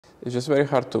it's just very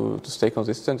hard to stay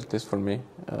consistent, at least for me,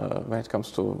 when it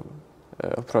comes to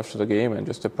approach to the game and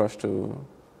just approach to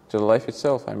the life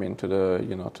itself. I mean, to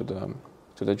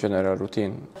the general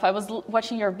routine. I was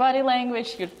watching your body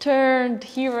language, you turned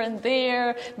here and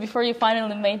there before you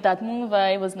finally made that move.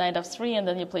 It was knight f3 and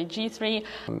then you played g3.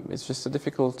 It's just a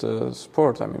difficult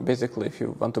sport. I mean, basically, if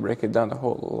you want to break it down, the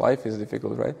whole life is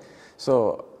difficult, right?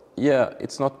 So yeah,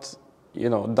 it's not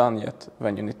done yet.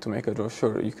 When you need to make a draw,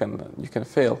 sure, you can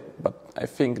fail, but I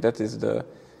think that is the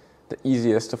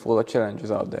easiest of all the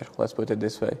challenges out there. Let's put it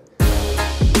this way.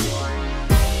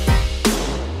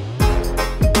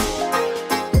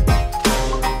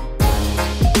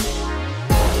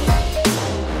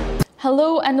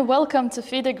 Hello and welcome to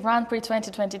FIDE Grand Prix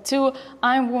 2022.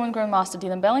 I'm Women Grandmaster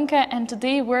Dina Belenkaya, and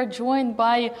today we're joined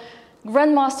by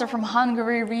Grandmaster from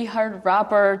Hungary, Richard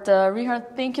Rapport.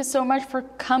 Richard, thank you so much for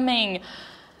coming.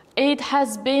 It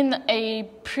has been a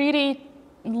pretty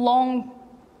long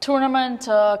tournament,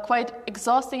 quite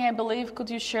exhausting, I believe. Could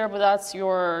you share with us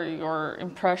your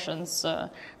impressions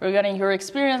regarding your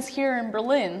experience here in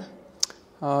Berlin?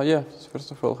 Yeah,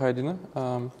 first of all, hi Dina.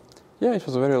 Yeah, it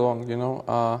was very long,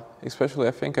 especially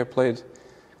I think I played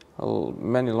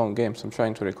many long games. I'm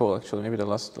trying to recall, actually. Maybe the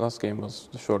last game was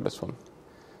the shortest one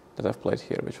that I've played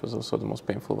here, which was also the most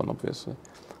painful one, obviously.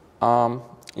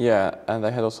 Yeah, and I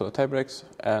had also the tie breaks,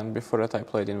 and before that I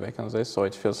played in vacancies, so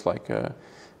it feels like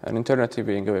an eternity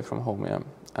being away from home, yeah.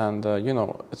 And,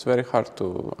 it's very hard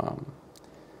to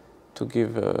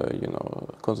give,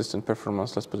 consistent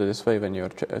performance, let's put it this way, when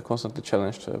you're constantly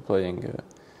challenged playing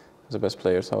the best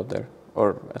players out there,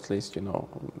 or at least,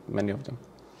 many of them.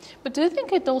 But do you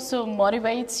think it also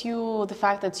motivates you, the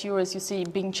fact that you, as you see,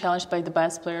 being challenged by the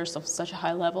best players of such a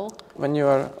high level? When you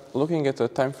are looking at a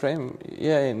time frame,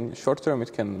 yeah, in short term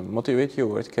it can motivate you,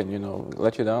 or it can,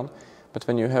 let you down. But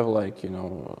when you have like,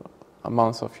 a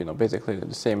month of, basically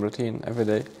the same routine every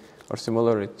day, or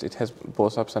similar, it has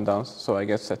both ups and downs. So I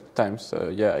guess at times,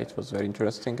 yeah, it was very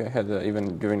interesting. I had,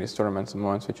 even during this tournament, some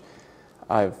moments which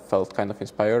I felt kind of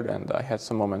inspired, and I had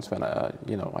some moments when I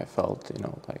felt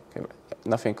like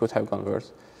nothing could have gone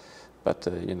worse, but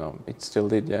it still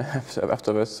did, yeah.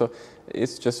 Afterwards, so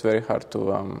it's just very hard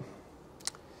to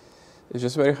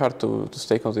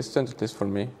stay consistent, at least for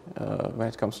me, when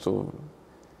it comes to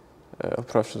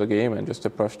approach to the game and just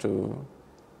approach to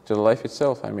the life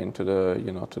itself. I mean, to the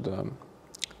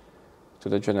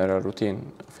general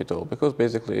routine of it all, because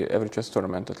basically every chess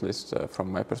tournament, at least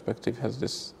from my perspective, has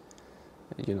this.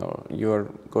 You are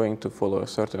going to follow a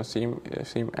certain theme,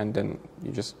 and then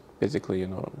you just basically,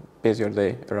 base your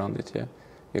day around it. Yeah,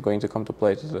 you're going to come to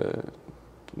play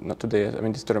not today. I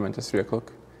mean, this tournament is 3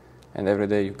 o'clock, and every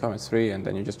day you come at 3, and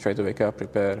then you just try to wake up,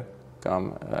 prepare,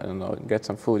 come, I don't know, get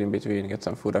some food in between, get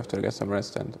some food after, get some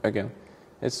rest, and again,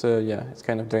 it's yeah, it's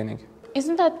kind of draining.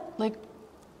 Isn't that like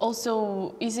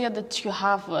also easier that you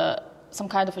have some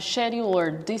kind of a schedule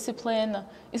or discipline?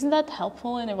 Isn't that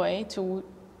helpful in a way to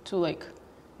like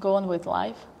go on with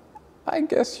life? I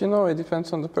guess, it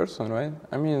depends on the person, right?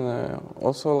 I mean,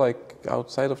 also like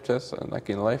outside of chess, like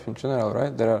in life in general,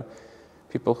 right? There are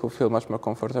people who feel much more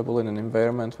comfortable in an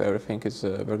environment where everything is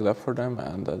worked up for them,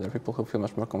 and there are people who feel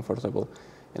much more comfortable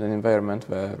in an environment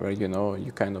where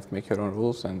you kind of make your own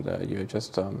rules, and you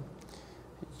just,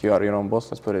 you are your own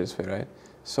boss, let's put it this way, right?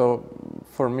 So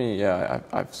for me, yeah,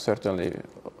 I've certainly,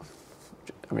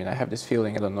 I have this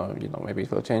feeling, I don't know, maybe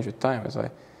it will change with time as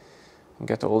I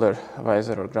get older,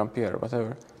 wiser, or grumpier, or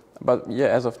whatever. But yeah,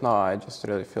 as of now, I just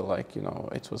really feel like,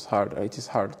 it is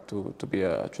hard to be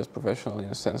a chess professional, in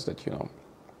a sense that,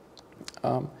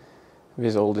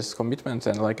 with all this commitment,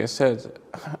 and like I said,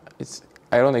 it's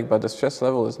ironic, but the stress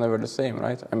level is never the same,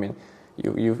 right? I mean,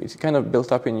 it's kind of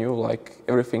built up in you, like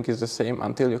everything is the same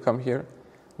until you come here.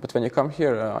 But when you come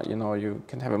here, you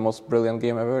can have the most brilliant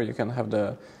game ever, you can have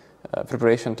the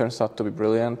preparation turns out to be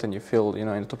brilliant, and you feel, in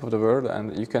the top of the world,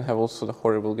 and you can have also the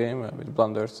horrible game with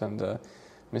blunders and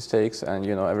mistakes and,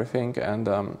 everything, and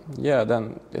yeah,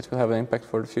 then it will have an impact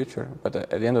for the future. But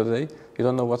at the end of the day, you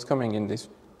don't know what's coming in this,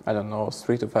 I don't know,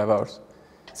 3 to 5 hours.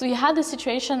 So you had the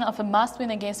situation of a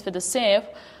must-win against Fedoseev.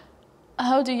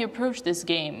 How do you approach this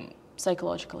game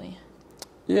psychologically?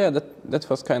 Yeah, that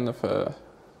was kind of a,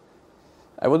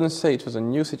 I wouldn't say it was a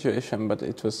new situation, but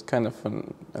it was kind of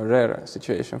a rare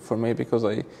situation for me, because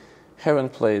I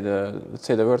haven't played, let's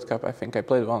say, the World Cup. I think I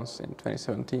played once in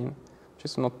 2017, which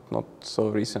is not so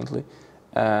recently,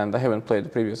 and I haven't played the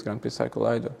previous Grand Prix cycle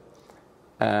either.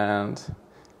 And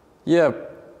yeah,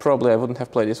 probably I wouldn't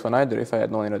have played this one either if I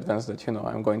had known in advance that,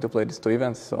 I'm going to play these 2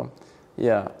 events. So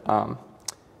yeah, I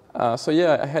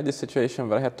had this situation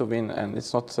where I had to win, and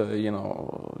it's not,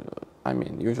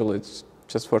 usually it's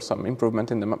just for some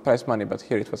improvement in the prize money, but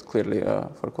here it was clearly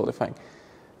for qualifying.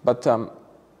 But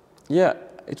yeah,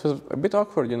 it was a bit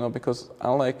awkward, you know, because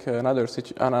unlike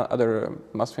another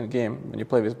must-win game, when you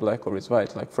play with black or with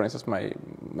white, like for instance my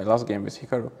last game with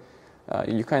Hikaru,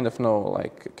 you kind of know,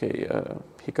 like, okay,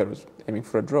 Hikaru's aiming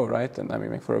for a draw, right, and I'm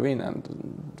aiming for a win, and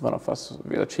one of us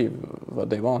will achieve what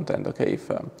they want, and okay,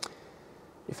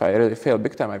 if I really fail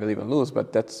big time, I will even lose,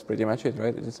 but that's pretty much it,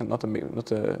 right? It's not a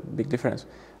big difference.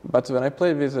 But when I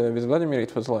played with Vladimir,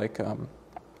 it was like,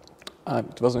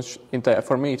 it wasn't entire,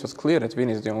 for me, it was clear that win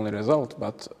is the only result,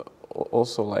 but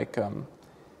also like,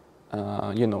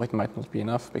 you know, it might not be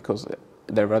enough, because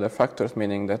there were other factors,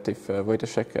 meaning that if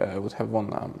Wojciech would have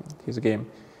won his game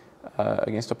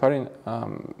against Oparin,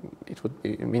 it would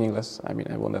be meaningless. I mean,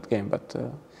 I won that game, but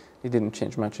it didn't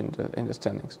change much in the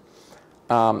standings.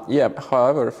 Yeah,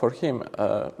 however, for him,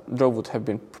 draw would have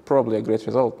been probably a great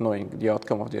result, knowing the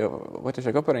outcome of the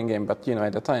Wojciech Oparin game. But you know,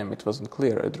 at the time, it wasn't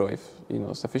clear a draw if, you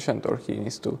know, sufficient, or he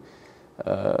needs to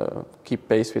keep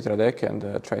pace with Radek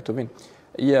and try to win.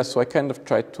 Yeah, so I kind of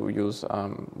tried to use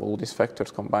all these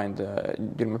factors combined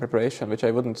during my preparation, which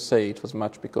I wouldn't say it was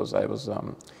much, because I was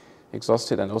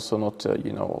exhausted and also not,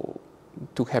 you know,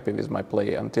 too happy with my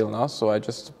play until now. So I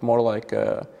just more like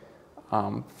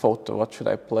thought, what should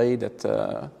I play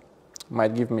that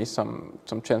might give me some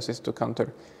chances to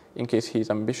counter in case he's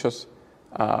ambitious,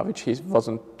 which he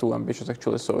wasn't too ambitious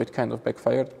actually, so it kind of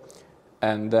backfired.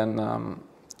 And then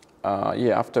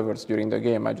yeah, afterwards during the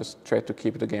game, I just tried to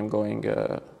keep the game going,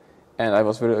 and I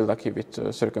was very lucky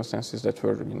with circumstances that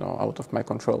were, you know, out of my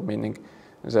control, meaning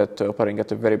that Oparin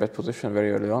got a very bad position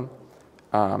very early on.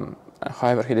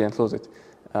 However, he didn't lose it.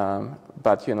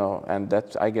 But, you know, and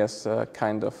that, I guess,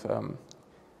 kind of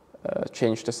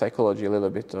changed the psychology a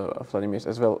little bit of Vladimir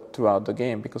as well throughout the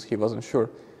game, because he wasn't sure,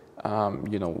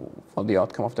 you know, what the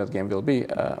outcome of that game will be.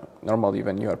 Normally,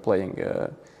 when you are playing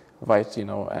white, you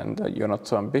know, and you're not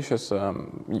so ambitious,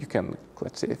 you can,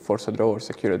 let's say, force a draw or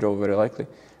secure a draw very likely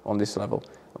on this level.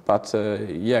 But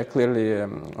yeah, clearly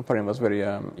Oparin was very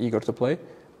eager to play,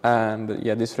 and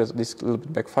yeah, this little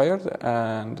bit backfired.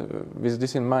 And with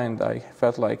this in mind, I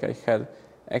felt like I had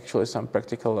actually some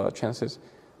practical chances,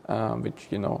 which,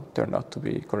 you know, turned out to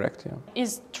be correct. Yeah.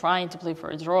 Is trying to play for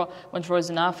a draw when draw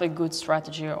is enough a good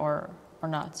strategy or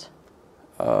not?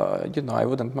 You know, I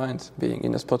wouldn't mind being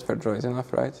in a spot where draw is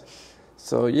enough, right?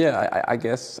 So yeah, I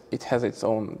guess it has its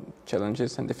own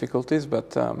challenges and difficulties,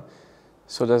 but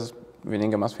so does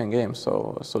winning a must-win game.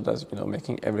 So does, you know,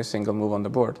 making every single move on the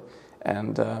board,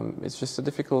 and it's just a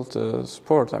difficult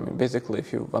sport. I mean, basically,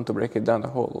 if you want to break it down, the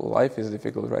whole life is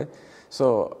difficult, right?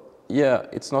 So yeah,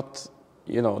 it's not,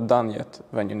 you know, done yet.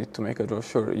 When you need to make a draw,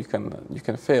 sure, you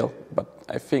can fail, but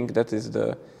I think that is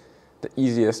the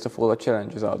easiest of all the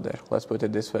challenges out there, let's put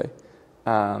it this way.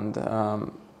 And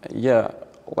yeah,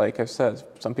 like I've said,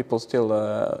 some people still,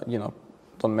 you know,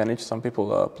 don't manage. Some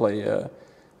people play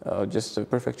just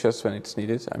perfect chess when it's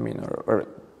needed. I mean, or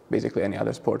basically any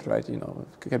other sport, right? You know,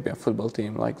 it could be a football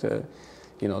team, like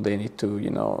you know, they need to,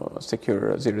 you know,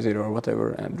 secure 0-0 or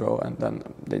whatever and draw, and then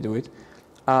they do it.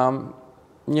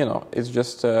 You know, it's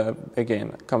just,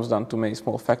 again, comes down to many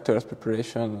small factors: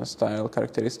 preparation, style,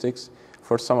 characteristics.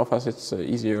 For some of us, it's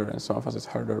easier, and some of us, it's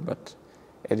harder. But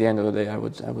at the end of the day, I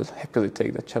would happily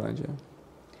take that challenge. Yeah.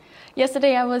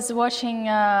 Yesterday, I was watching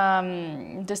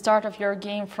the start of your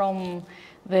game from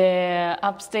the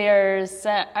upstairs.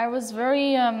 I was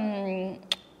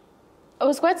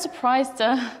quite surprised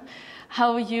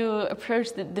how you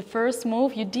approached the first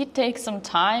move. You did take some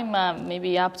time,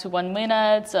 maybe up to 1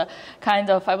 minute, kind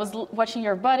of. I was watching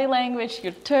your body language.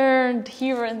 You turned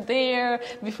here and there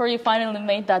before you finally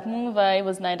made that move. It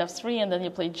was knight f3, and then you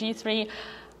played g3.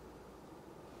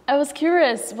 I was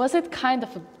curious, was it kind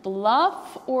of a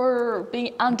bluff or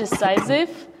being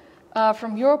undecisive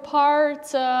from your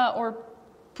part, or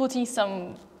putting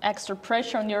some extra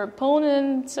pressure on your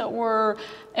opponent, or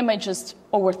am I just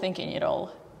overthinking it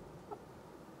all?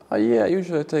 Yeah, I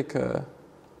usually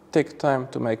take time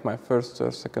to make my first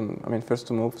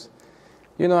two moves.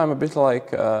 You know, I'm a bit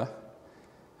like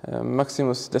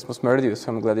Maximus Decimus Meridius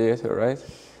from Gladiator, right?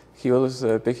 He was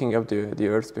picking up the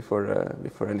earth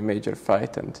before any major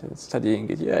fight and studying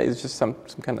it. Yeah, it's just some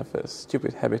kind of a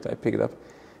stupid habit I picked up.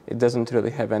 It doesn't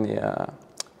really have any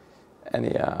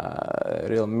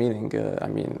real meaning. I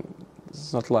mean,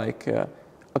 it's not like.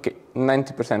 Okay,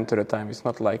 90% of the time, it's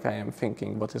not like I am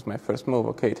thinking, what is my first move?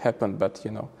 Okay, it happened, but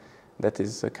you know, that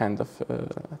is a kind of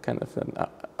an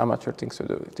amateur thing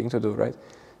to do, right?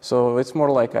 So it's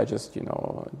more like I just, you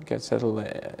know, get settled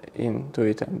into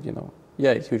it, and you know,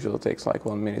 yeah, it usually takes like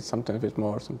 1 minute, sometimes a bit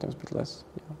more, sometimes a bit less.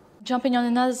 Yeah. Jumping on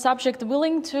another subject,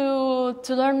 willing to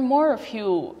learn more of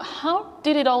you. How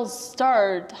did it all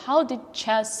start? How did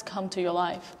chess come to your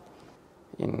life?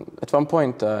 At one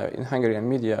point in Hungarian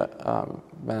media,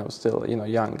 when I was still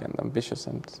young and ambitious,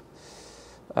 and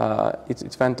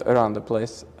it went around the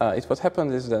place. What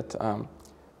happened is that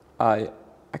I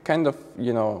kind of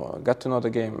got to know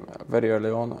the game very early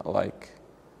on. Like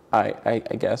I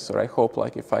guess, or I hope,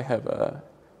 like if I have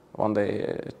one day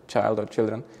a child or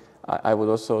children, I would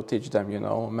also teach them,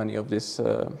 many of these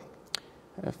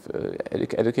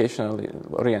educationally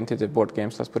oriented board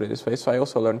games, let's put it this way. So I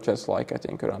also learned chess, like I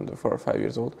think around 4 or 5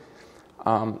 years old,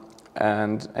 and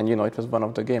it was one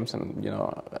of the games, and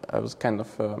I was kind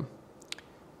of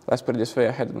let's put it this way,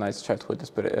 I had a nice childhood.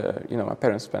 My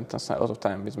parents spent a lot of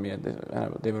time with me, and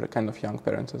they were kind of young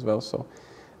parents as well. So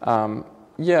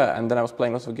yeah, and then I was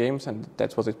playing lots of games, and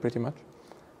that was it pretty much.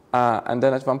 And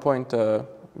then at one point,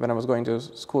 when I was going to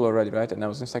school already, right, and I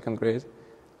was in second grade,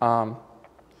 in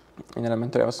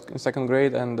elementary, I was in second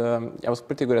grade, and I was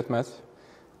pretty good at math,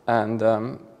 and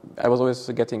I was always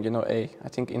getting, A. I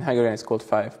think in Hungarian it's called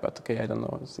 5, but okay, I don't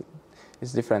know,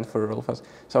 it's different for all of us.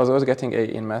 So I was always getting A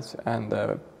in math,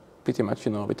 and pretty much,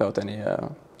 without any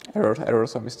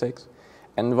errors or mistakes.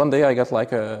 And one day I got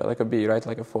like a B, right,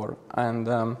 like a 4,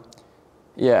 and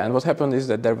yeah, and what happened is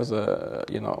that there was a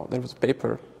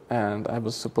paper, and I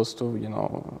was supposed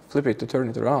to, flip it to turn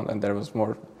it around, and there was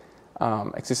more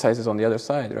exercises on the other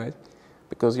side, right?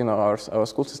 Because our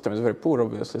school system is very poor,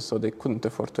 obviously, so they couldn't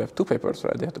afford to have 2 papers,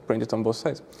 right? They had to print it on both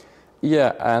sides.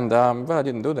 Yeah, and well, I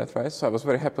didn't do that, right? So I was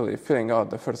very happily filling out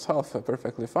the first half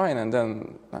perfectly fine, and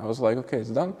then I was like, okay,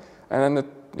 it's done. And then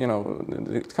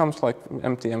it comes like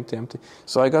empty.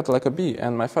 So I got like a B,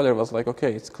 and my father was like,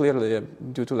 okay, it's clearly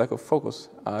due to lack of focus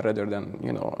rather than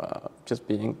just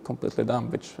being completely dumb,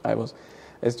 which I was.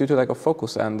 It's due to lack of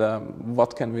focus, and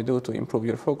what can we do to improve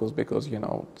your focus? Because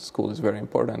school is very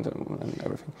important and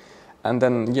everything. And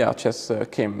then yeah, chess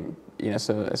came in as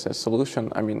a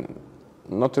solution. I mean,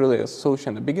 not really a solution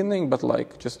in the beginning, but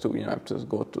like just to I have to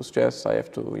go to chess. I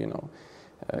have to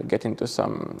get into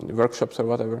some workshops or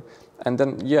whatever. And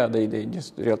then yeah, they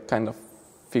just kind of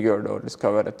figured or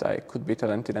discovered that I could be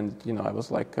talented, and I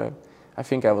was like I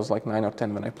think I was like 9 or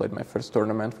 10 when I played my first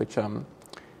tournament, which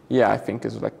yeah, I think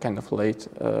is like kind of late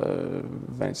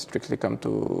when it's strictly come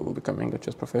to becoming a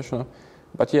chess professional.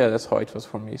 But yeah, that's how it was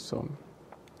for me. So,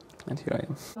 and here I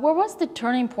am. What was the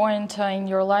turning point in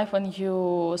your life when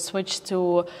you switched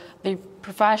to the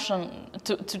profession,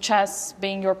 to chess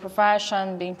being your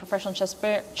profession, being professional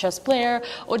chess player,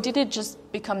 or did it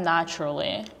just become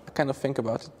naturally? I kind of think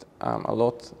about it a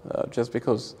lot, just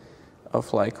because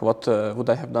of like what would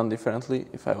I have done differently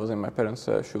if I was in my parents'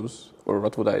 shoes, or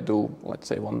what would I do, let's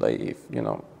say one day if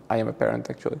I am a parent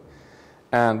actually.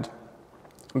 And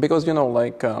because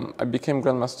like I became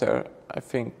grandmaster, I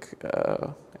think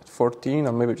at 14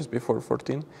 or maybe just before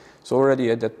 14. So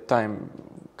already at that time,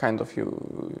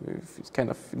 it's kind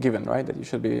of given, right, that you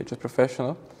should be just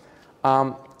professional.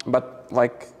 But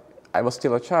like I was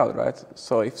still a child, right?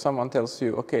 So if someone tells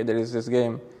you, okay, there is this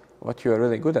game what you are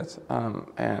really good at,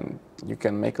 and you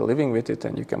can make a living with it,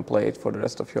 and you can play it for the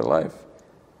rest of your life.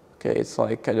 Okay, it's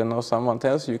like, I don't know, someone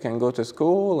tells you can go to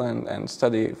school and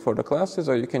study for the classes,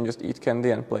 or you can just eat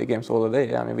candy and play games all the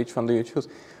day. I mean, which one do you choose?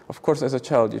 Of course, as a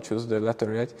child, you choose the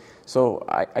latter, right? So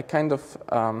I kind of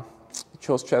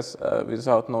chose chess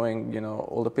without knowing,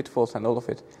 all the pitfalls and all of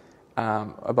it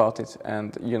about it.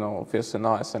 And, obviously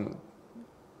now as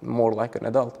more like an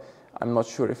adult, I'm not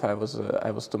sure if I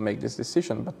was to make this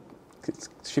decision, but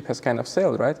ship has kind of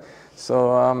sailed, right?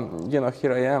 So,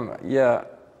 here I am. Yeah,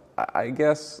 I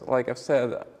guess, like I've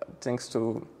said, thanks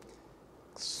to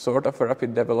sort of a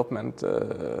rapid development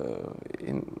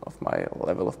of my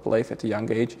level of play at a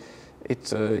young age,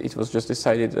 it was just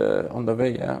decided on the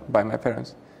way, by my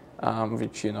parents,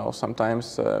 which,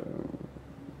 sometimes, I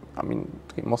mean,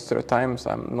 most of the times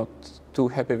I'm not too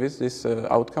happy with this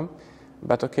outcome.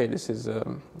 But okay, this is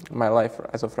my life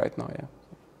as of right now, yeah.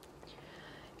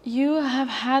 You have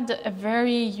had a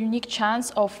very unique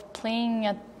chance of playing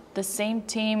at the same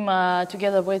team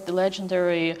together with the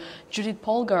legendary Judit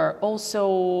Polgár.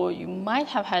 Also, you might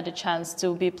have had a chance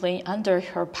to be playing under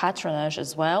her patronage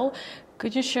as well.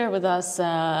 Could you share with us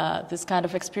this kind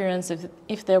of experience,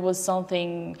 if there was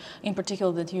something in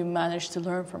particular that you managed to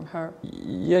learn from her?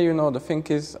 Yeah, the thing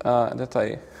is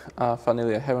that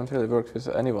funnily, I haven't really worked with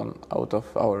anyone out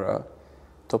of our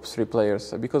top 3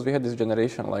 players, because we had this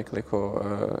generation like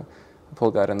Leko,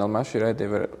 Polgár and Almashi, right? They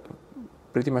were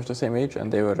pretty much the same age,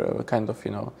 and they were kind of,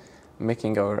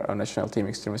 making our national team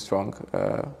extremely strong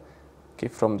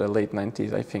from the late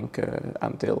 90s, I think,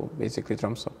 until basically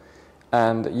Tromsø.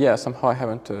 And yeah, somehow I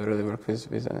haven't really worked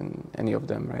with any of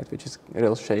them, right? Which is a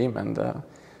real shame and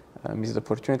missed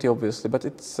opportunity, obviously. But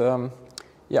it's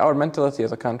yeah, our mentality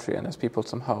as a country and as people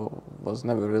somehow was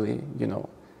never really, you know,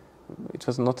 it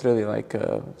was not really like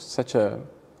such a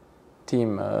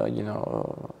team, you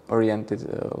know, oriented.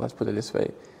 Let's put it this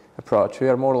way. Approach. We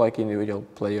are more like individual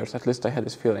players. At least I had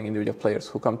this feeling, individual players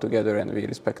who come together and we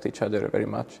respect each other very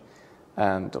much.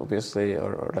 And obviously,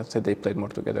 or let's say they played more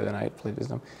together than I played with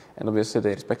them. And obviously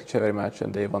they respect each other very much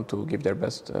and they want to give their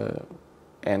best.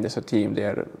 And as a team, they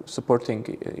are supporting,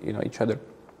 you know, each other.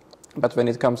 But when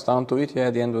it comes down to it, yeah,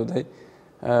 at the end of the day,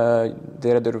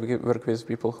 they rather work with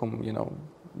people whom, you know,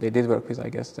 they did work with, I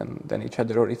guess, than each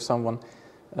other. Or if someone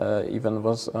even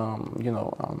was, you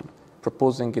know,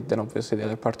 proposing it, then obviously the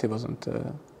other party wasn't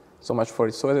so much for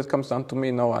it. So as it comes down to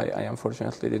me, no, I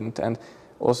unfortunately didn't. And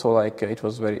also, like, it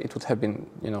would have been,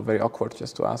 you know, very awkward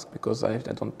just to ask, because I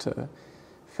don't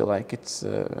feel like it's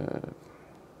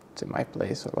in my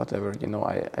place or whatever. You know,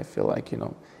 I feel like, you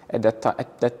know, at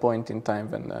that point in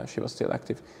time when she was still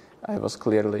active, I was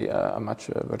clearly a much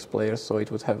worse player. So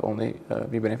it would have only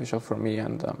be beneficial for me.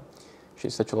 And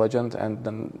she's such a legend. And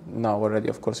then now already,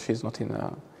 of course, she's not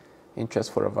in chess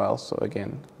for a while. So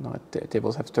again, no,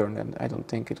 tables have turned, and I don't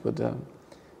think it would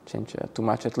change too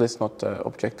much, at least not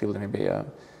objectively. Maybe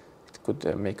it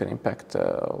could make an impact,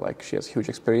 like she has huge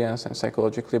experience and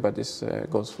psychologically, but this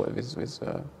goes with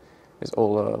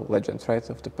all legends, right,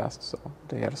 of the past. So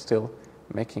they are still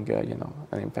making, you know,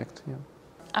 an impact. Yeah.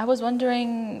 I was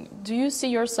wondering, do you see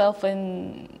yourself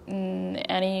in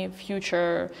any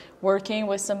future working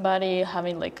with somebody,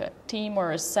 having like a team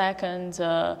or a second,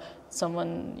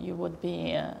 someone you would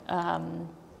be,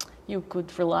 you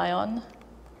could rely on?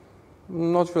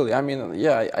 Not really. I mean,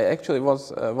 yeah, I actually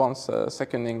was once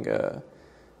seconding a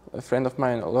friend of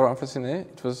mine, Laurent Fascinet.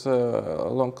 It was a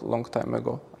long time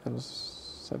ago. I was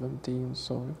 17,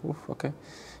 so okay,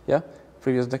 yeah,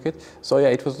 previous decade. So yeah,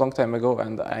 it was a long time ago,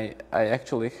 and I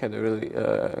actually had a really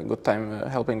good time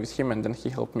helping with him, and then he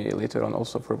helped me later on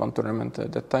also for one tournament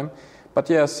at that time. But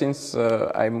yeah, since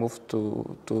I moved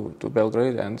to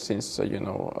Belgrade, and since you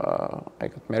know, I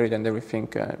got married and everything,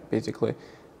 basically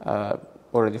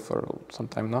already for some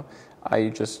time now, I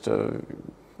just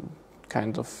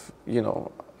kind of, you know,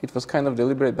 it was kind of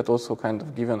deliberate, but also kind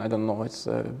of given. I don't know, it's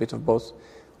a bit of both.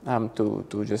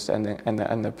 To just end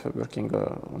up working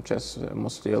on chess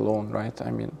mostly alone, right?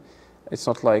 I mean, it's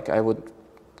not like I would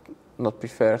not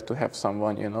prefer to have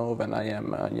someone, you know, when I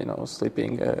am, you know,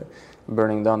 sleeping,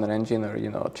 burning down an engine, or,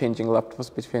 you know, changing laptops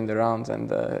between the rounds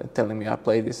and telling me I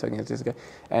play this against this guy.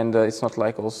 And it's not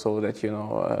like also that, you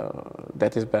know,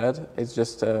 that is bad. It's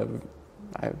just,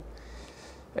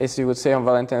 as you would say on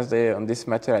Valentine's Day, on this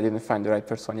matter, I didn't find the right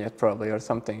person yet, probably, or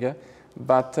something, yeah.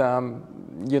 But,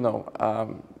 you know,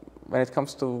 when it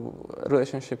comes to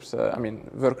relationships, I mean,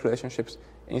 work relationships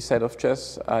inside of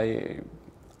chess,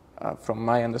 from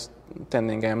my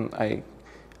understanding,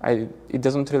 it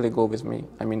doesn't really go with me.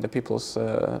 I mean, the people's,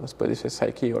 let's put this as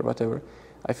psyche or whatever.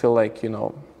 I feel like, you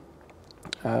know,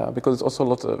 because it's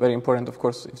also very important, of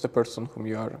course, if the person whom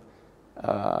you are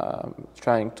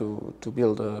trying to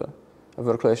build a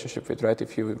work relationship with, right?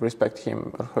 If you respect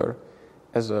him or her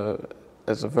as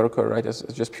a worker, right? As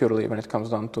just purely when it comes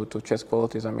down to chess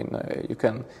qualities. I mean, you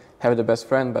can have the best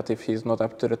friend, but if he's not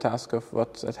up to the task of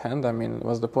what's at hand, I mean,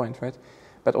 what's the point, right?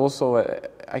 But also,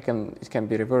 it can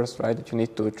be reversed, right? That you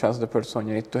need to trust the person,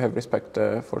 you need to have respect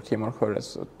for him or her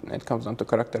as it comes down to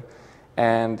character.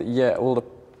 And yeah, all the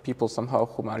people somehow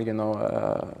whom are, you know,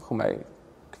 whom I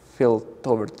feel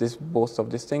toward both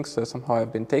of these things somehow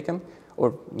have been taken,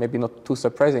 or maybe not too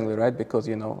surprisingly, right? Because,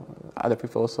 you know, other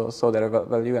people also saw their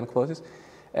value and qualities.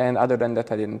 And other than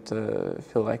that, I didn't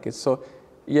feel like it. So,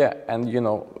 yeah, and, you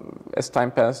know, as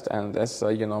time passed and as,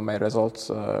 you know, my results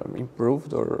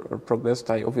improved or progressed,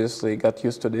 I obviously got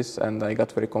used to this, and I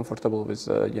got very comfortable with,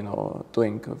 you know,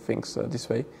 doing things this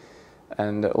way.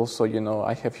 And also, you know,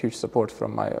 I have huge support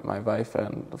from my wife,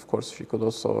 and of course she could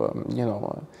also, you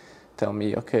know, tell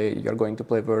me, okay, you're going to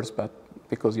play worse, but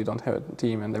because you don't have a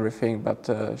team and everything, but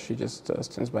she just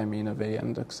stands by me in a way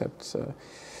and accepts,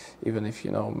 even if,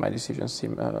 you know, my decisions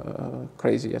seem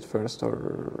crazy at first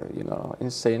or, you know,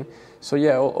 insane. So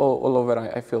yeah, all over,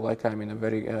 I feel like I'm in a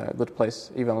very good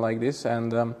place, even like this,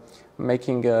 and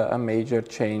making a major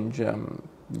change,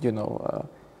 you know,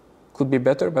 could be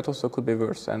better, but also could be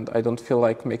worse. And I don't feel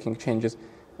like making changes,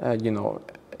 you know,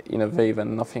 in a way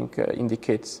when nothing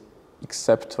indicates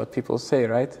except what people say,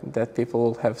 right? That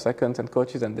people have seconds and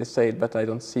coaches and they say it, but I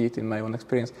don't see it in my own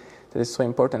experience. That is so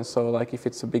important. So, like, if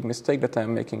it's a big mistake that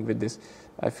I'm making with this,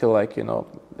 I feel like, you know,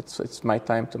 it's my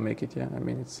time to make it. Yeah, I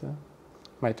mean, it's.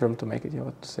 my term to make it, yeah,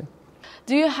 what to say.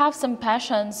 Do you have some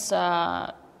passions,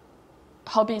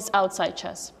 hobbies outside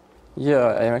chess?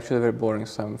 Yeah, I'm actually very boring,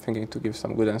 so I'm thinking to give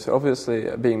some good answer.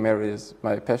 Obviously, being married is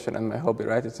my passion and my hobby,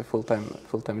 right? It's a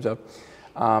full-time job.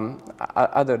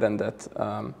 Other than that,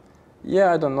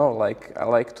 yeah, I don't know. Like, I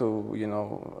like to,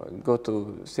 go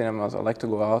to cinemas. I like to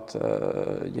go out,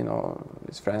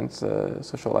 with friends,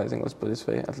 socializing. Let's put it this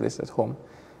way, at least at home,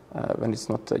 when it's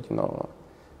not,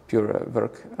 pure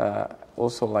work.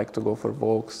 Also, like to go for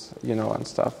walks, and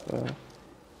stuff.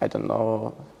 I don't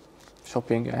know.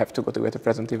 Shopping, I have to go to get a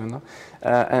present even now,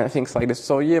 and things like this.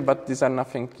 So yeah, but these are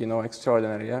nothing,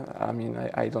 extraordinary. Yeah? I mean,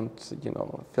 I don't,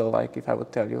 feel like if I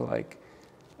would tell you like,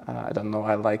 I don't know,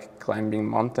 I like climbing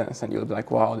mountains, and you'll be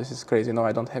like, wow, this is crazy. No,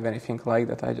 I don't have anything like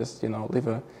that. I just, live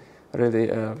a really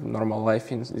normal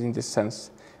life in this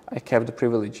sense. I have the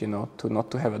privilege, to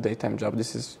not to have a daytime job.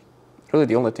 This is really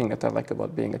the only thing that I like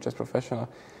about being a chess professional,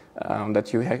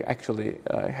 that you actually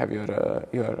have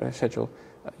your schedule,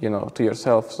 to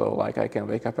yourself. So like I can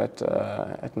wake up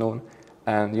at noon,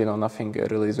 and nothing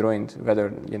really is ruined.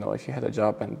 Whether if you had a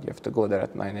job and you have to go there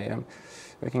at 9 a.m.,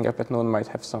 waking up at noon might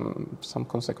have some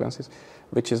consequences,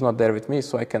 which is not there with me.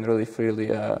 So I can really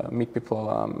freely meet people,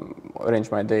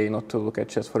 arrange my day, not to look at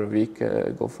chess for a week,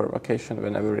 go for a vacation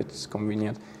whenever it's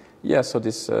convenient. Yeah, so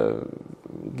this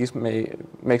makes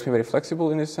me very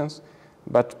flexible in this sense.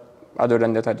 But other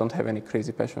than that, I don't have any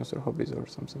crazy passions or hobbies or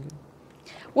something.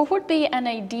 What would be an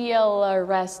ideal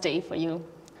rest day for you?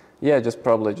 Yeah,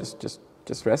 probably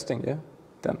just resting. Yeah,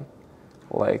 then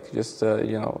like just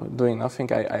doing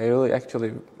nothing. I really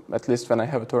actually, at least when I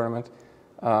have a tournament,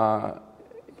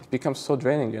 it becomes so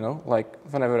draining. Like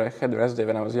whenever I had a rest day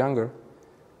when I was younger,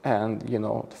 and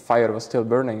the fire was still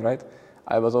burning, right?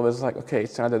 I was always like, okay,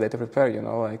 it's another day to prepare.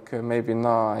 Like maybe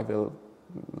now I will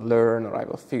learn, or I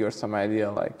will figure some idea,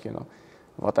 like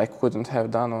what I couldn't have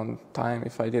done on time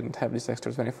if I didn't have this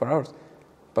extra 24 hours.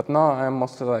 But now I'm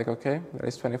mostly like, okay, there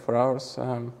is 24 hours.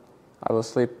 I will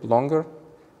sleep longer.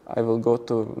 I will go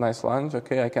to nice lunch.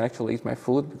 Okay, I can actually eat my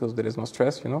food because there is no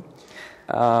stress.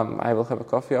 I will have a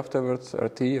coffee afterwards, or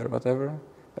tea, or whatever,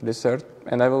 a dessert,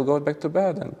 and I will go back to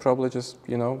bed and probably just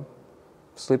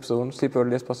sleep soon, sleep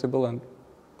early as possible, and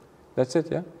that's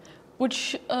it. Yeah.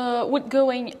 Would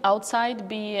going outside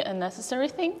be a necessary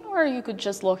thing, or you could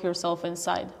just lock yourself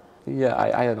inside? Yeah,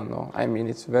 I don't know. I mean,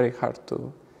 it's very hard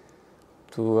to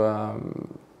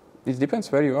it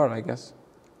depends where you are, I guess.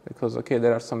 Because, okay,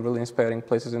 there are some really inspiring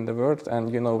places in the world,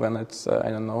 and when it's, I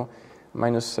don't know,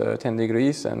 minus 10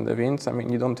 degrees and the winds, I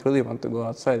mean, you don't really want to go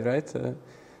outside, right?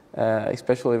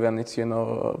 Especially when it's,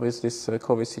 with this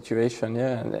COVID situation,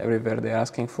 yeah, and everywhere they're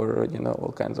asking for,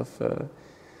 all kinds of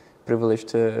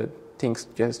privileged things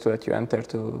just to let you enter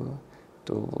to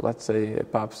let's say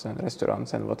pubs and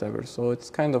restaurants and whatever. So it's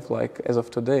kind of like, as of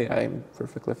today, I'm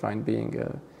perfectly fine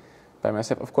being by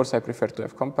myself. Of course, I prefer to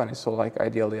have company. So like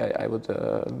ideally, I would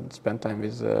spend time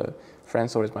with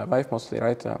friends or with my wife mostly,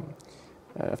 right?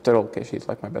 After all, okay, she's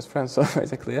like my best friend, so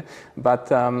basically, yeah.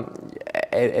 But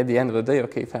at the end of the day,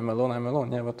 okay, if I'm alone, I'm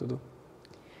alone. Yeah, what to do?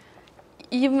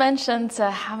 You mentioned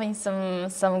having some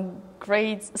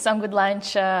good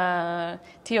lunch,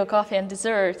 tea or coffee and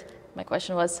dessert. My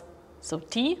question was, so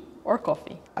tea or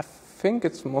coffee? I think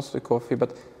it's mostly coffee,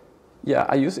 but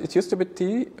yeah, it used to be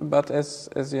tea, but as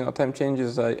time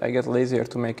changes, I get lazier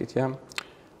to make it. Yeah,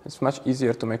 it's much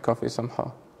easier to make coffee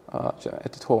somehow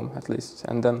at home at least,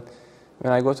 and then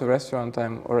when I go to a restaurant,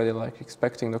 I'm already like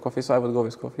expecting the coffee, so I would go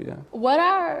with coffee. Yeah. What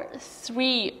are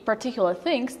 3 particular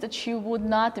things that you would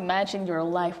not imagine your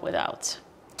life without?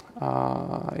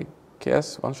 I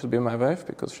guess one should be my wife,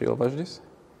 because she'll watch this.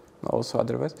 Also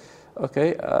otherwise.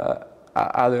 Okay.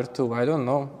 Other 2, I don't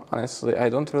know. Honestly, I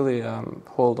don't really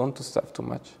hold on to stuff too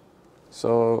much.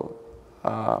 So.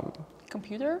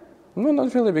 Computer? No,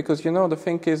 not really, because the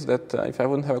thing is that if I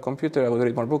wouldn't have a computer, I would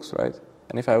read more books, right?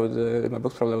 And if I would read my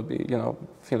books, probably I would be,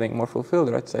 feeling more fulfilled,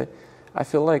 right? So I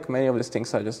feel like many of these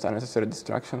things are just unnecessary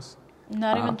distractions.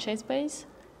 Not even ChessBase?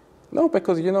 No,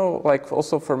 because, like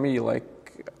also for me, like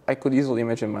I could easily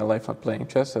imagine my life not playing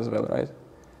chess as well, right?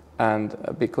 And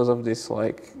because of this,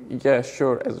 like, yeah,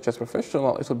 sure, as a chess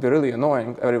professional, it would be really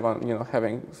annoying, everyone,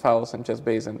 having files and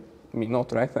ChessBase and me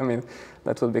not, right? I mean,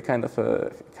 that would be kind of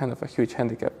a huge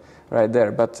handicap right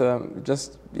there. But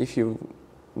just if you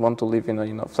want to live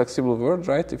in a flexible world,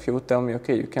 right? If you would tell me,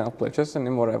 okay, you cannot play chess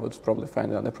anymore, I would probably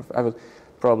find another. I would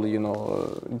probably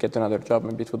get another job.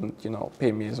 Maybe it wouldn't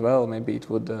pay me as well. Maybe it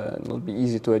would not be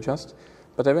easy to adjust.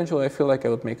 But eventually, I feel like I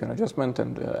would make an adjustment,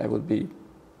 and I would be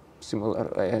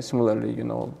similarly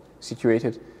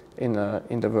situated in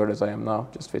the world as I am now,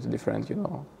 just with different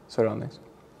surroundings.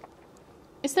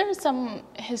 Is there some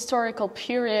historical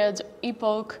period,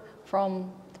 epoch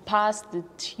from the past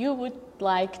that you would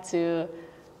like to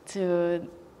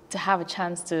have a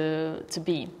chance to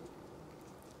be?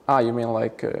 You mean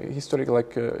like historic,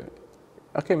 like,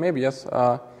 okay, maybe, yes.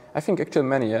 I think actually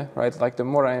many, yeah, right? Like the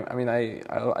more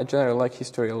I generally like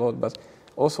history a lot, but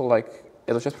also like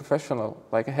as a chess professional,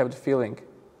 like I have the feeling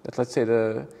that, let's say,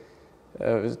 the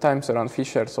times around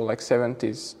Fischer, so like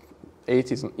 70s,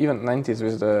 80s, and even 90s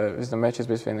with the matches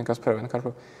between Kasparov and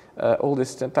Karpov, all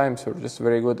these times were just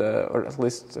very good, or at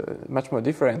least much more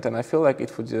different, and I feel like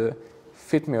it would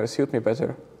fit me or suit me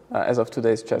better as of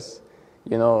today's chess.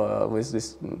 You know, with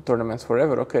these tournaments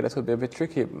forever, okay, that would be a bit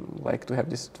tricky, like to have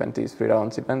this 23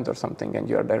 rounds event or something, and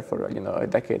you are there for, you know, a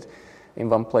decade in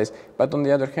one place. But on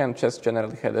the other hand, chess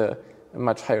generally had a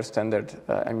much higher standard.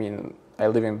 I mean, I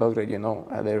live in Belgrade, you know,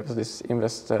 there was this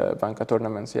Invest Banka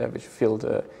tournaments, yeah, which filled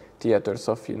theaters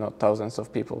of, you know, thousands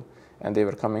of people, and they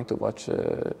were coming to watch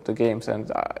the games.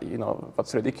 And you know,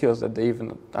 what's ridiculous that they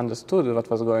even understood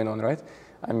what was going on, right?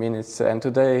 I mean, it's and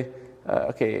today,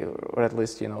 okay, or at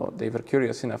least, you know, they were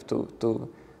curious enough to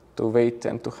wait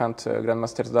and to hunt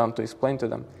grandmasters down to explain to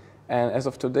them. And as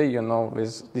of today, you know,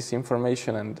 with this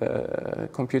information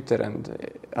and computer and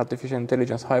artificial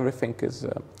intelligence, how everything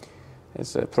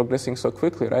is progressing so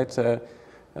quickly, right?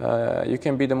 You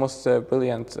can be the most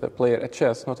brilliant player at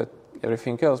chess, not at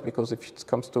everything else, because if it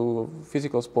comes to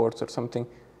physical sports or something,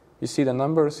 you see the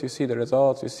numbers, you see the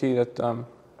results, you see that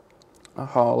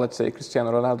how, let's say,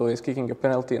 Cristiano Ronaldo is kicking a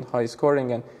penalty and how he's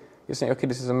scoring, and you say, okay,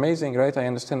 this is amazing, right? I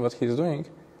understand what he's doing,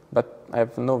 but I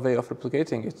have no way of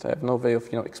replicating it. I have no way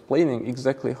of, you know, explaining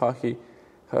exactly how he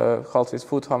halts his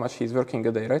foot, how much he's working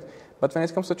a day, right? But when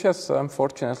it comes to chess,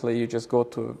 unfortunately, you just go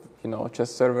to, you know, a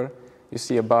chess server, you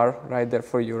see a bar right there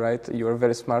for you, right? You are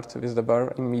very smart with the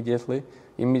bar immediately.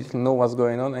 You immediately know what's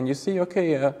going on, and you see,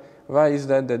 okay, why is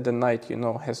that the knight, you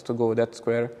know, has to go that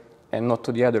square and not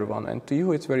to the other one? And to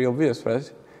you, it's very obvious,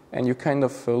 right? And you kind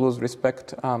of lose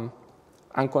respect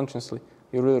unconsciously.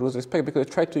 You really lose respect because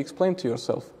you try to explain to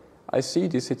yourself, I see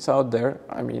this, it's out there.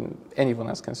 I mean, anyone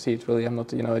else can see it, really. I'm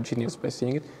not, you know, a genius by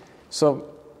seeing it. So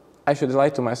I should lie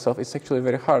to myself. It's actually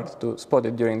very hard to spot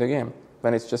it during the game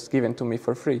when it's just given to me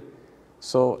for free.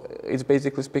 So it's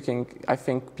basically speaking, I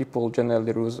think people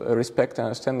generally lose respect and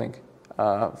understanding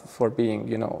for being,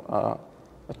 you know,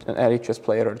 an elite chess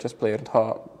player or chess player, and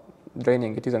how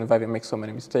draining it is, and why we make so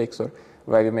many mistakes, or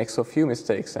why we make so few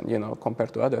mistakes, and, you know,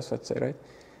 compared to others, let's say,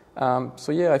 right?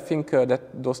 So yeah, I think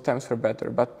that those times were better.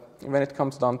 But when it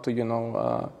comes down to, you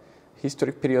know,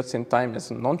 historic periods in time as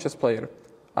a non-chess player,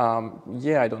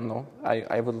 yeah, I don't know.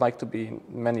 I would like to be in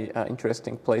many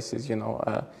interesting places, you know,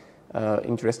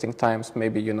 interesting times.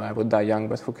 Maybe, you know, I would die young,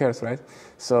 but who cares, right?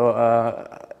 So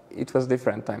it was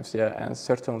different times, yeah, and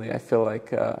certainly I feel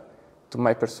like to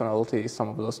my personality, some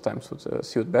of those times would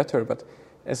suit better. But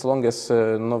as long as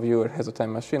no viewer has a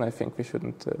time machine, I think we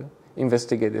shouldn't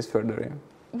investigate this further.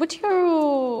 Yeah. Would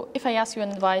you, if I ask you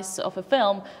an advice of a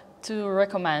film to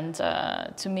recommend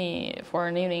to me for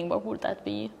an evening, what would that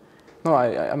be? No,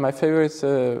 my favorite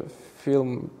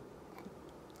film,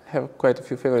 have quite a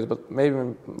few favorites, but maybe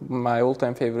my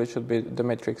all-time favorite should be The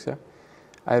Matrix. Yeah,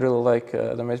 I really like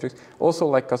The Matrix. Also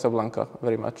like Casablanca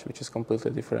very much, which is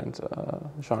completely different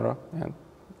genre and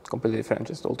completely different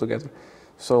just altogether.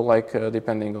 So like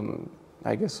depending on,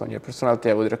 I guess, on your personality,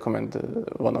 I would recommend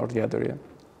one or the other.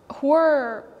 Yeah. Who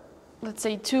are, let's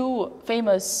say, two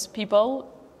famous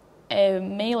people, a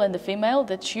male and a female,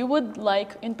 that you would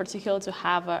like in particular to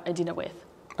have a dinner with?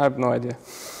 I have no idea.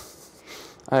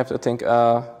 I have to think,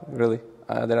 really.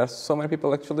 There are so many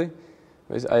people, actually,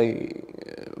 which I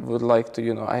would like to,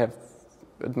 you know, I have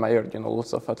admired, you know,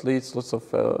 lots of athletes, lots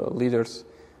of leaders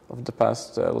of the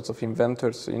past, lots of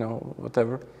inventors, you know,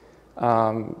 whatever.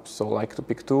 So like to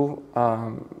pick two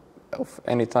of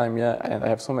any time, yeah, and I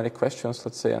have so many questions,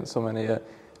 let's say, and so many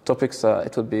topics,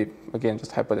 it would be, again,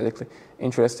 just hypothetically,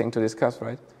 interesting to discuss,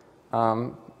 right?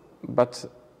 But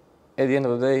at the end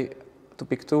of the day, to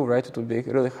pick two, right, it would be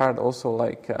really hard also,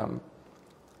 like,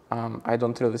 I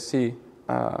don't really see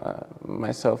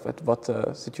myself at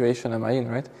what situation am I in,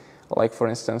 right? Like, for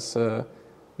instance,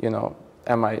 you know,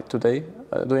 am I today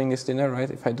doing this dinner, right?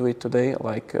 If I do it today,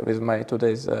 like with my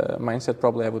today's mindset,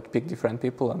 probably I would pick different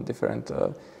people and different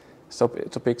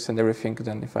topics and everything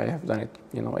than if I have done it,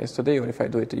 you know, yesterday, or if I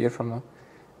do it a year from now.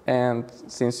 And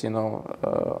since, you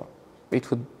know, it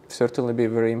would certainly be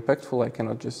very impactful, I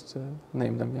cannot just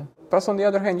name them, yeah. Plus, on the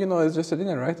other hand, you know, it's just a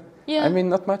dinner, right? Yeah. I mean,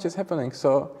 not much is happening,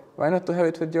 so why not to have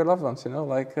it with your loved ones, you know?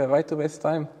 Like, why to waste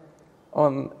time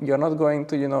on, you're not going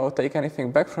to, you know, take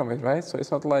anything back from it, right? So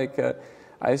it's not like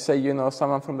I say, you know,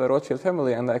 someone from the Rothschild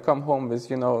family, and I come home with,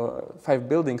 you know, 5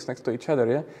 buildings next to each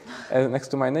other, yeah, next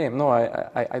to my name. No,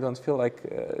 I don't feel like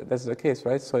that's the case,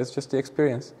 right? So it's just the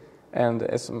experience. And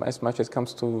as much as it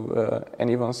comes to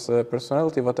anyone's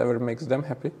personality, whatever makes them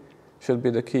happy should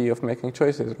be the key of making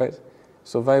choices, right?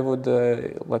 So why would,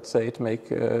 let's say, it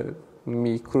make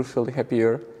me crucially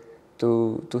happier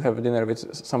to have a dinner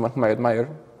with someone whom I admire,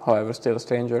 however still a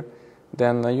stranger,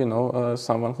 than, you know,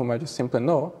 someone whom I just simply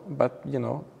know, but, you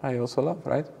know, I also love,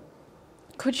 right?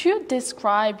 Could you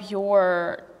describe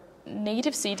your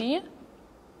native city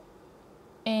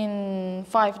in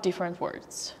 5 different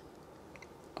words?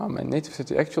 My native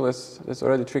city, actually, it's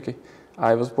already tricky.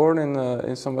 I was born in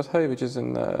Szombathely, which is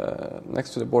next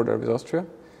to the border with Austria.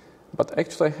 But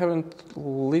actually, I haven't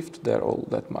lived there all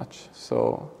that much.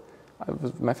 So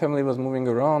my family was moving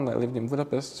around. I lived in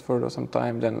Budapest for some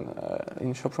time, then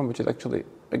in Sopron, which is actually,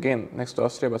 again, next to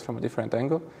Austria, but from a different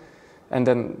angle. And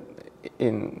then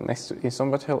in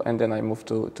Szombathely, and then I moved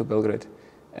to Belgrade.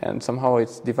 And somehow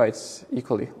it divides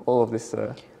equally all of this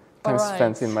time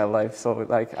spent in my life. So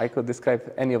like I could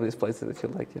describe any of these places if you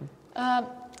like. Yeah.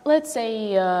 Let's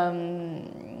say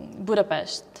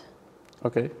Budapest.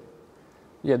 Okay.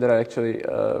 Yeah, there I actually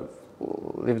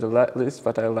lived the least,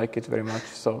 but I like it very much.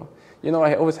 So, you know,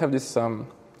 I always have this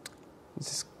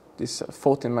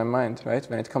thought in my mind, right,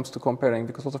 when it comes to comparing,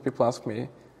 because a lot of people ask me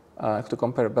to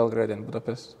compare Belgrade and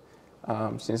Budapest,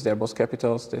 since they're both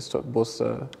capitals, they both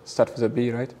start with a B,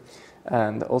 right?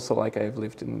 And also, like, I've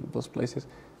lived in both places,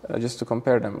 just to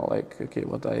compare them, like, okay,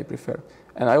 what I prefer.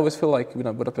 And I always feel like, you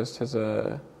know, Budapest,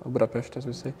 as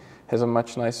we say, has a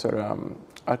much nicer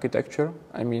architecture.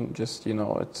 I mean, just, you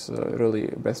know, it's really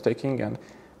breathtaking.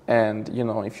 And you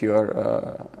know, if you are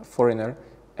a foreigner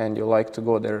and you like to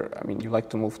go there, I mean, you like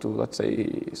to move to, let's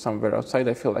say, somewhere outside,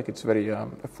 I feel like it's very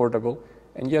affordable.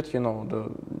 And yet, you know,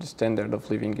 the standard of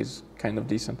living is kind of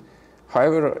decent.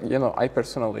 However, you know, I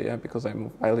personally, because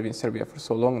I live in Serbia for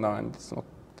so long now, and it's not,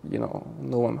 you know,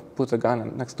 no one put a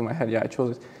gun next to my head, yeah, I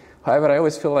chose it. However, I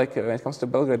always feel like when it comes to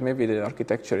Belgrade, maybe the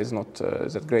architecture is not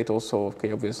that great also.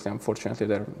 Okay, obviously, unfortunately,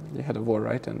 there they had a war,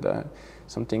 right? And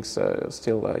some things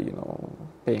still, you know,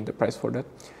 paying the price for that.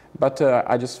 But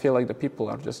I just feel like the people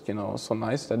are just, you know, so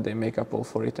nice that they make up all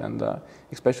for it, and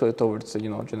especially towards, you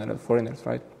know, general foreigners,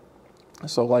 right?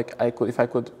 So, like, if I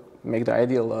could make the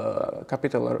ideal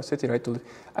capital or city, right,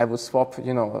 I would swap,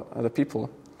 you know, the people,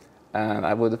 and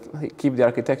I would keep the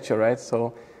architecture, right?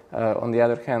 So, on the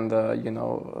other hand, you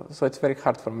know, so it's very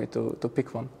hard for me to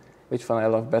pick one, which one I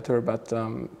love better. But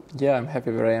yeah, I'm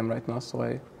happy where I am right now, so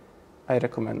I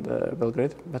recommend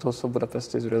Belgrade, but also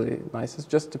Budapest is really nice. It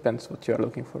just depends what you are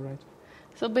looking for, right?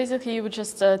 So basically, you would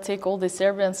just take all the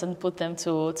Serbians and put them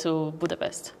to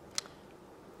Budapest.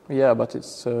 Yeah, but it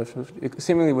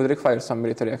seemingly would require some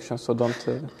military action, so don't.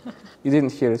 You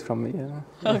didn't hear it from me.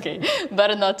 Yeah. Okay,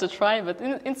 better not to try, but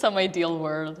in some ideal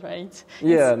world, right?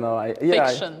 Yeah,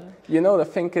 Fiction. You know, the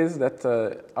thing is that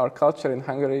our culture in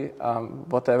Hungary,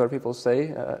 whatever people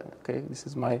say, okay, this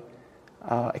is my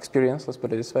experience. Let's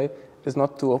put it this way: is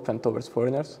not too open towards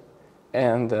foreigners,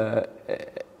 and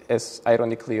as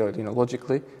ironically or, you know,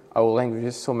 logically, our language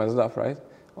is so messed up, right?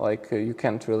 Like you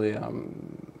can't really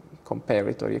compare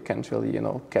it, or you can't really, you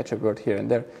know, catch a word here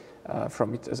and there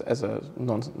from it as a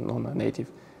non-native.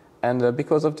 And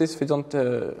because of this, we don't,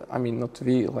 I mean, not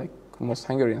we, like most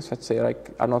Hungarians, let's say,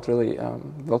 like, are not really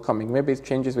welcoming. Maybe it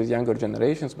changes with younger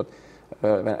generations, but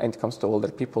when it comes to older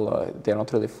people, they're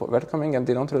not really welcoming, and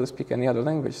they don't really speak any other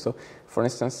language. So, for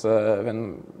instance,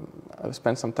 when I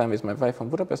spent some time with my wife in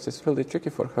Budapest, it's really tricky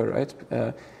for her, right?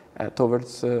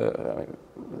 Towards,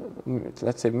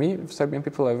 let's say, me, Serbian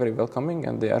people are very welcoming,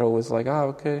 and they are always like,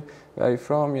 okay, where are you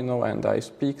from, you know, and I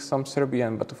speak some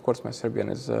Serbian, but of course my Serbian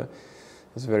is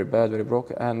very bad, very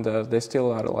broken, and they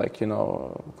still are, like, you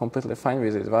know, completely fine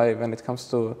with it. Why, when it comes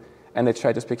to, and they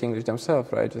try to speak English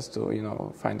themselves, right, just to, you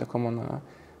know, find a common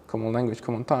language,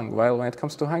 common tongue. While when it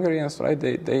comes to Hungarians, right,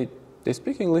 they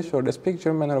speak English, or they speak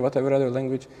German, or whatever other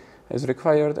language is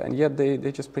required, and yet they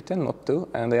just pretend not to,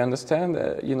 and they understand,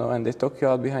 you know, and they talk you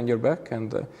out behind your back.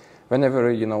 And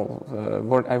whenever, you know,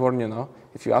 I warn you now,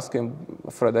 if you ask them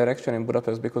for a direction in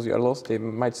Budapest because you are lost, they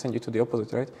might send you to the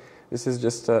opposite, right? This is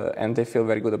just, and they feel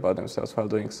very good about themselves while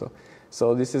doing so.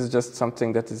 So this is just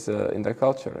something that is in their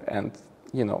culture. And,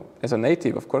 you know, as a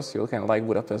native, of course, you can like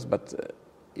Budapest, but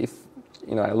if,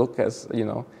 you know, I look as, you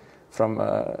know, from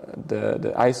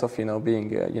the eyes of, you know,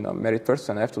 being a, you know, married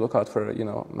person, I have to look out for, you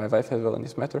know, my wife as well in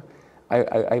this matter.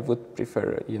 I would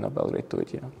prefer, you know, Belgrade to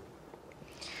it, yeah.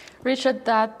 Richard,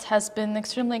 that has been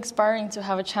extremely inspiring to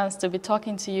have a chance to be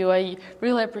talking to you. I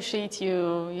really appreciate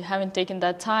you having taken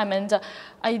that time, and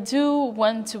I do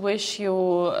want to wish you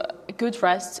a good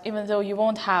rest, even though you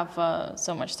won't have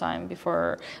so much time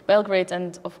before Belgrade,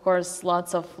 and of course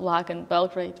lots of luck in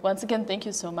Belgrade. Once again, thank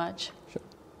you so much. Sure.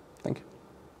 Thank you.